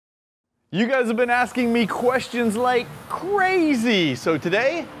You guys have been asking me questions like crazy, so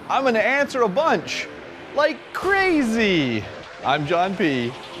today I'm going to answer a bunch like crazy. I'm John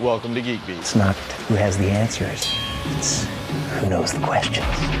P. Welcome to Geek Beat. It's not who has the answers, it's who knows the questions.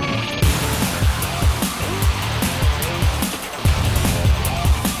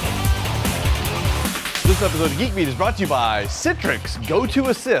 This episode of Geek Beat is brought to you by Citrix Go-To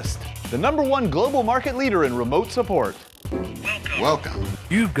Assist, the #1 global market leader in remote support. Welcome.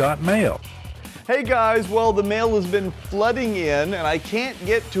 You've got mail. Hey guys, well, the mail has been flooding in and I can't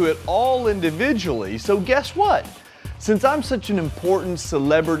get to it all individually, so guess what? Since I'm such an important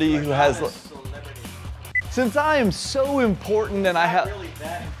celebrity who has... Since I am so important and I have...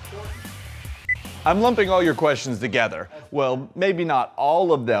 I'm lumping all your questions together. Well, maybe not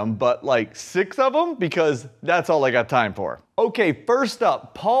all of them, but like 6 of them, because that's all I got time for. Okay, first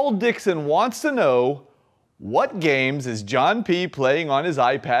up, Paul Dixon wants to know, what games is John P. playing on his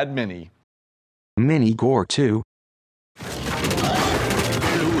iPad mini? Mini Gore 2.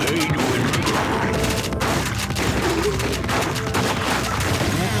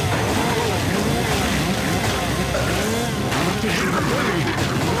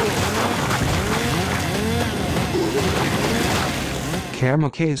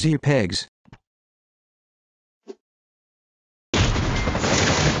 Kamikaze Pegs.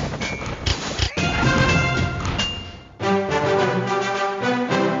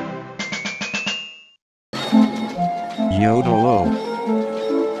 Yodel-o.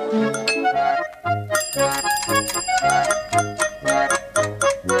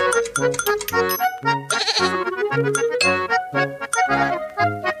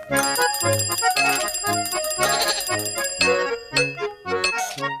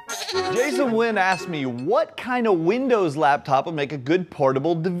 Jason Wynn asked me what kind of Windows laptop would make a good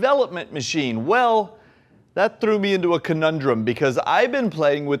portable development machine. Well, that threw me into a conundrum because I've been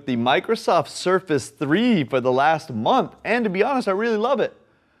playing with the Microsoft Surface 3 for the last month, and to be honest, I really love it.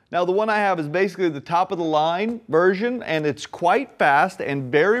 Now, the one I have is basically the top of the line version, and it's quite fast and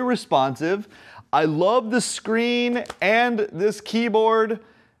very responsive. I love the screen and this keyboard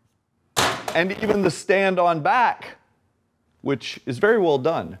and even the stand on back, which is very well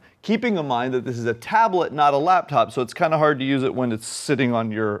done. Keeping in mind that this is a tablet, not a laptop, so it's kind of hard to use it when it's sitting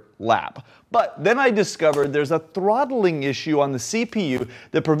on your lap. But then I discovered there's a throttling issue on the CPU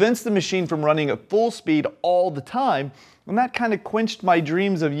that prevents the machine from running at full speed all the time, and that kind of quenched my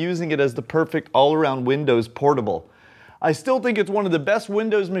dreams of using it as the perfect all-around Windows portable. I still think it's one of the best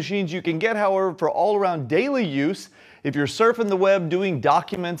Windows machines you can get, however, for all-around daily use. If you're surfing the web, doing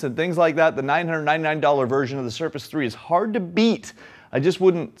documents and things like that, the $999 version of the Surface 3 is hard to beat. I just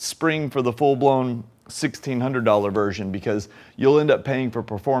wouldn't spring for the full-blown $1,600 version because you'll end up paying for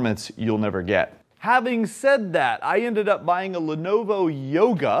performance you'll never get. Having said that, I ended up buying a Lenovo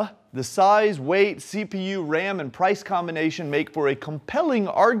Yoga. The size, weight, CPU, RAM, and price combination make for a compelling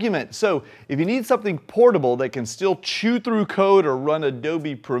argument. So if you need something portable that can still chew through code or run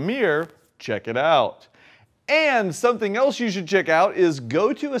Adobe Premiere, check it out. And something else you should check out is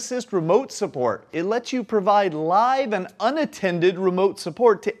Go-To Assist remote support. It lets you provide live and unattended remote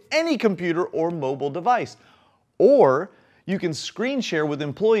support to any computer or mobile device. Or you can screen share with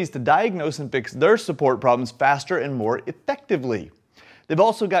employees to diagnose and fix their support problems faster and more effectively. They've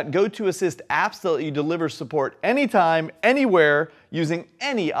also got Go-To Assist apps that let you deliver support anytime, anywhere, using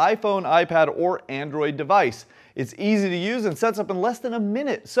any iPhone, iPad, or Android device. It's easy to use and sets up in less than a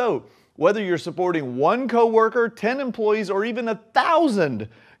minute. So whether you're supporting 1 coworker, 10 employees, or even 1,000,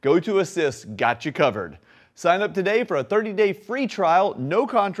 Go-To Assist got you covered. Sign up today for a 30-day free trial, no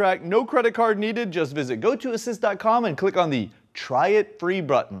contract, no credit card needed. Just visit GoToAssist.com and click on the Try It Free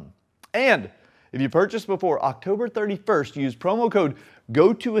button. And if you purchase before October 31st, use promo code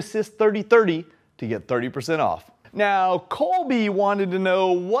GoToAssist3030 to get 30% off. Now, Colby wanted to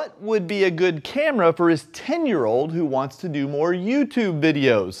know what would be a good camera for his 10-year-old who wants to do more YouTube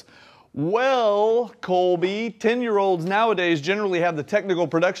videos. Well, Colby, 10-year-olds nowadays generally have the technical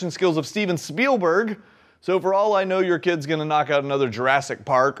production skills of Steven Spielberg, so for all I know, your kid's gonna knock out another Jurassic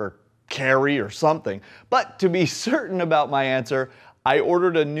Park or Carrie or something. But to be certain about my answer, I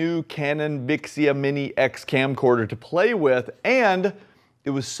ordered a new Canon Vixia Mini X camcorder to play with, and it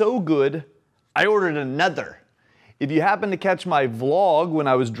was so good, I ordered another. If you happen to catch my vlog when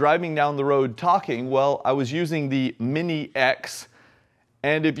I was driving down the road talking, well, I was using the Mini X.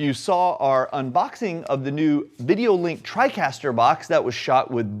 And if you saw our unboxing of the new VideoLink TriCaster box, that was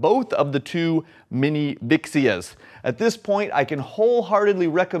shot with both of the 2 Mini Vixias. At this point, I can wholeheartedly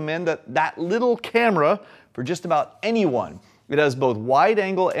recommend that little camera for just about anyone. It has both wide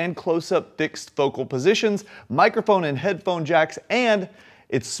angle and close-up fixed focal positions, microphone and headphone jacks, and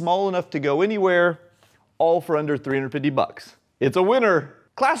It's small enough to go anywhere, all for under 350 bucks. It's a winner.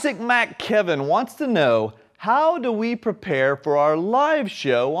 Classic Mac Kevin wants to know, how do we prepare for our live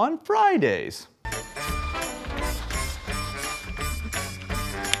show on Fridays?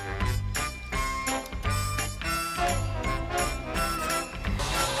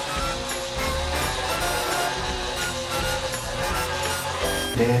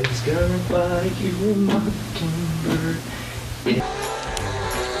 Daddy's gonna fly you a mockingbird. Let's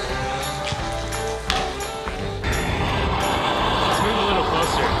move a little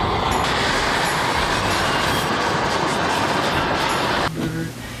closer.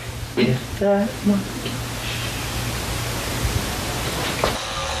 If that monkey.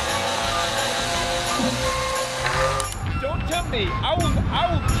 Don't tempt me. I will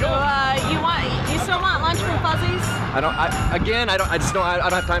jump. You still want lunch from Fuzzy's? I don't have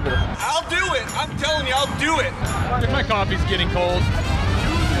time for this. I'll do it. I'm telling you, I'll do it. My coffee's getting cold.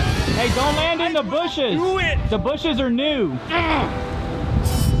 Hey, don't land in the bushes. Do it. The bushes are new.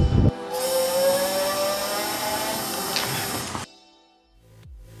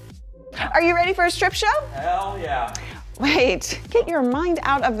 Are you ready for a strip show? Hell yeah. Wait, get your mind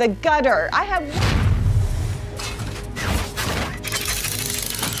out of the gutter. I have...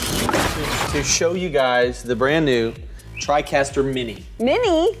 To show you guys the brand new TriCaster Mini.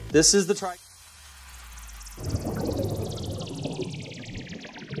 Mini? This is the